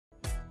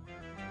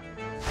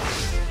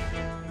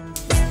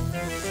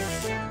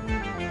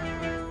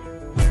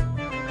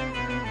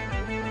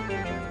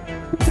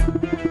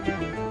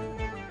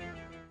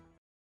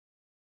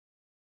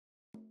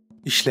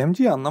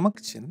İşlemciyi anlamak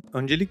için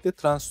öncelikle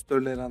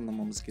transistörleri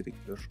anlamamız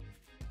gerekiyor.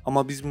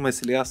 Ama biz bu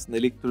meseleyi aslında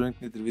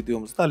elektronik nedir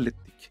videomuzda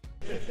hallettik.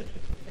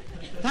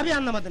 Tabii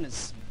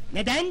anlamadınız.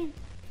 Neden?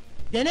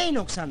 Deney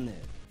noksanlığı.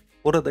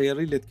 Orada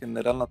yarı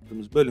iletkenleri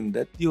anlattığımız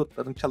bölümde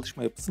diyotların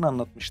çalışma yapısını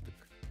anlatmıştık.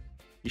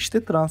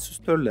 İşte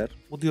transistörler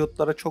bu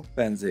diyotlara çok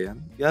benzeyen,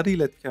 yarı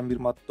iletken bir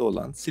madde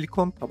olan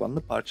silikon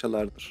tabanlı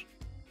parçalardır.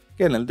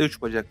 Genelde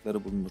 3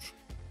 bacakları bulunur.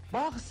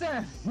 Bak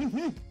sen.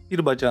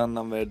 Bir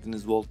bacağından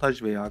verdiğiniz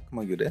voltaj veya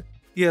akıma göre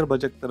diğer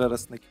bacaklar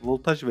arasındaki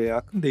voltaj veya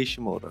akım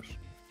değişime uğrar.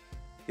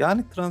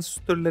 Yani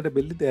transistörlere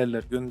belli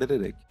değerler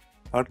göndererek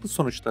farklı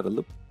sonuçlar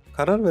alıp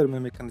karar verme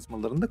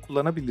mekanizmalarında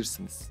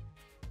kullanabilirsiniz.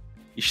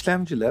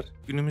 İşlemciler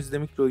günümüzde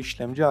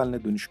mikroişlemci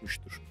haline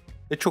dönüşmüştür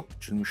ve çok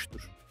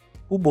küçülmüştür.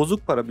 Bu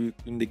bozuk para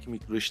büyüklüğündeki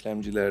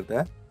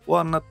mikroişlemcilerde bu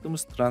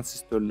anlattığımız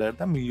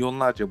transistörlerden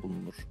milyonlarca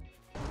bulunur.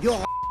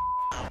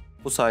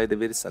 Bu sayede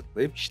veri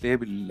saklayıp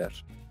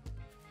işleyebilirler.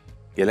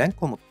 Gelen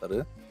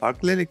komutları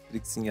farklı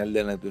elektrik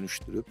sinyallerine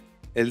dönüştürüp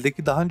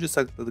eldeki daha önce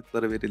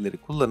sakladıkları verileri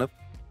kullanıp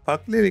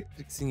farklı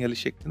elektrik sinyali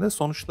şeklinde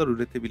sonuçlar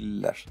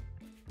üretebilirler.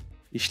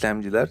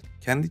 İşlemciler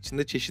kendi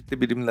içinde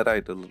çeşitli birimlere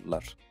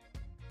ayrılırlar.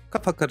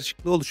 Kafa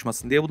karışıklığı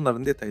oluşmasın diye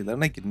bunların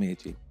detaylarına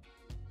girmeyeceğim.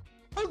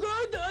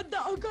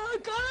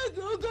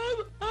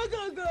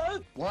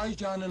 Vay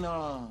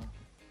canına.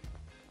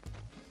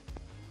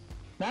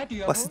 Ne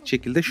diyor Basit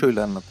şekilde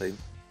şöyle anlatayım.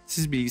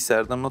 Siz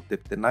bilgisayardan not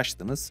defterini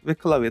açtınız ve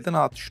klavyeden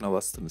A tuşuna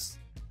bastınız.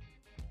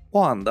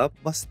 O anda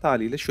basit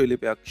haliyle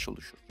şöyle bir akış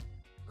oluşur.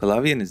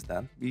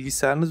 Klavyenizden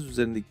bilgisayarınız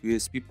üzerindeki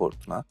USB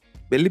portuna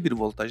belli bir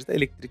voltajda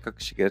elektrik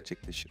akışı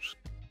gerçekleşir.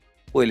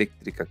 Bu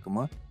elektrik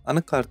akımı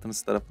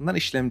anakartınız tarafından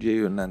işlemciye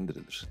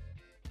yönlendirilir.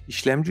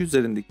 İşlemci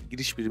üzerindeki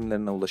giriş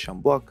birimlerine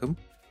ulaşan bu akım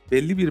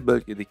belli bir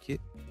bölgedeki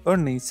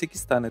örneğin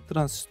 8 tane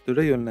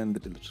transistöre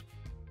yönlendirilir.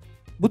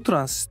 Bu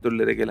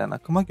transistörlere gelen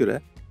akıma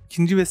göre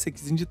ikinci ve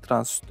 8.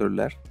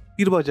 transistörler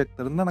bir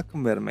bacaklarından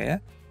akım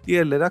vermeye,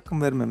 diğerleri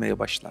akım vermemeye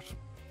başlar.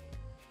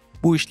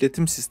 Bu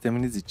işletim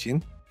sisteminiz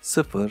için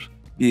 0,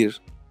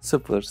 1,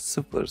 0,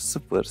 0,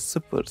 0,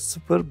 0,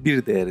 0,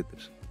 1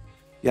 değeridir.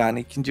 Yani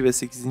ikinci ve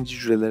 8.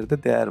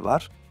 hücrelerde değer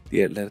var,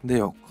 diğerlerinde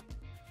yok.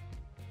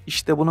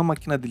 İşte buna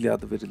makine dili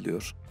adı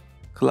veriliyor.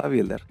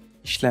 Klavyeler,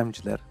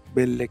 işlemciler,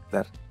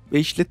 bellekler ve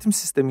işletim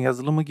sistemi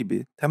yazılımı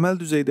gibi temel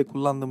düzeyde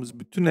kullandığımız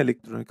bütün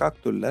elektronik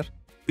aktörler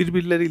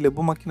birbirleriyle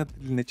bu makine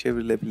diline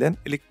çevrilebilen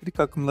elektrik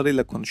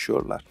akımlarıyla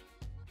konuşuyorlar.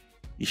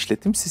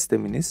 İşletim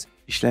sisteminiz,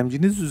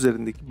 işlemciniz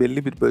üzerindeki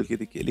belli bir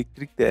bölgedeki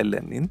elektrik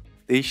değerlerinin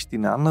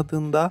değiştiğini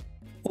anladığında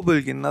o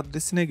bölgenin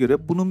adresine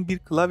göre bunun bir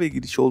klavye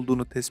girişi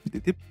olduğunu tespit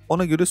edip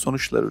ona göre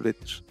sonuçlar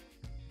üretir.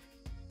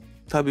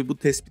 Tabi bu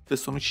tespit ve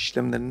sonuç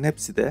işlemlerinin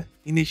hepsi de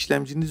yine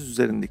işlemciniz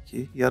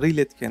üzerindeki yarı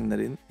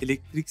iletkenlerin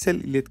elektriksel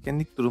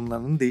iletkenlik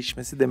durumlarının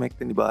değişmesi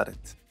demekten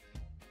ibaret.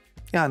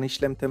 Yani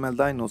işlem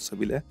temelde aynı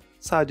olsa bile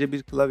sadece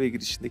bir klavye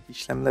girişindeki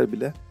işlemler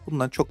bile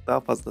bundan çok daha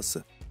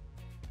fazlası.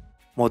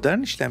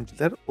 Modern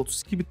işlemciler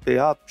 32 bit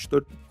veya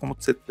 64 bit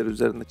komut setleri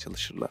üzerinde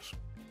çalışırlar.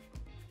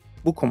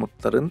 Bu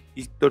komutların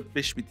ilk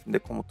 4-5 bitinde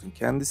komutun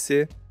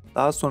kendisi,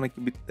 daha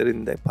sonraki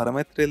bitlerinde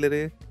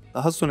parametreleri,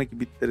 daha sonraki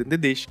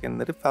bitlerinde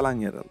değişkenleri falan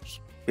yer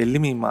alır. Belli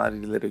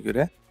mimarilere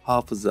göre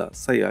hafıza,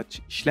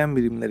 sayaç, işlem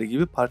birimleri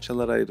gibi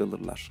parçalara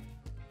ayrılırlar.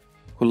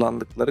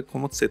 Kullandıkları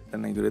komut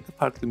setlerine göre de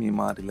farklı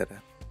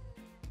mimarilere.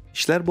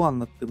 İşler bu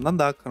anlattığımdan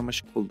daha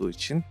karmaşık olduğu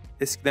için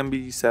eskiden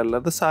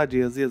bilgisayarlarda sadece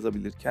yazı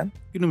yazabilirken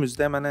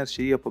günümüzde hemen her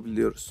şeyi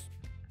yapabiliyoruz.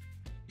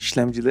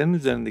 İşlemcilerin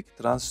üzerindeki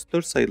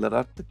transistör sayıları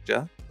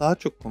arttıkça daha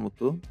çok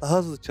komutu daha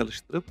hızlı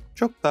çalıştırıp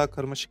çok daha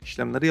karmaşık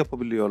işlemleri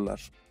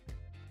yapabiliyorlar.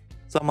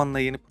 Zamanla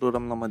yeni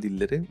programlama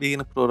dilleri ve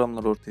yeni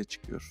programlar ortaya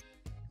çıkıyor.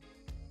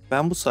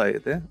 Ben bu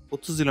sayede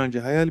 30 yıl önce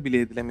hayal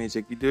bile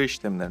edilemeyecek video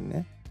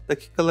işlemlerini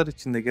dakikalar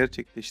içinde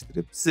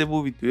gerçekleştirip size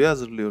bu videoyu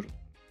hazırlıyorum.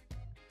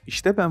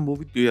 İşte ben bu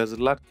videoyu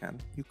hazırlarken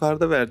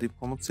yukarıda verdiğim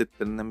komut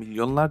setlerinden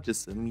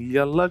milyonlarcası,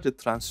 milyarlarca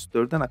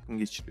transistörden akım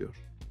geçiriyor.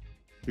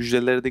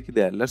 Hücrelerdeki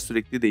değerler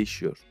sürekli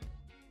değişiyor.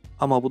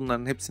 Ama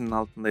bunların hepsinin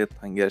altında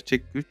yatan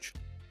gerçek güç,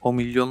 o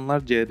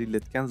milyonlarca yarı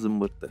iletken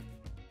zımbırtı.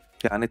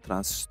 Yani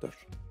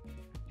transistör.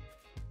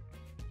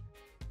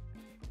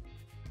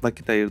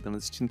 Vakit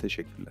ayırdığınız için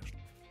teşekkürler.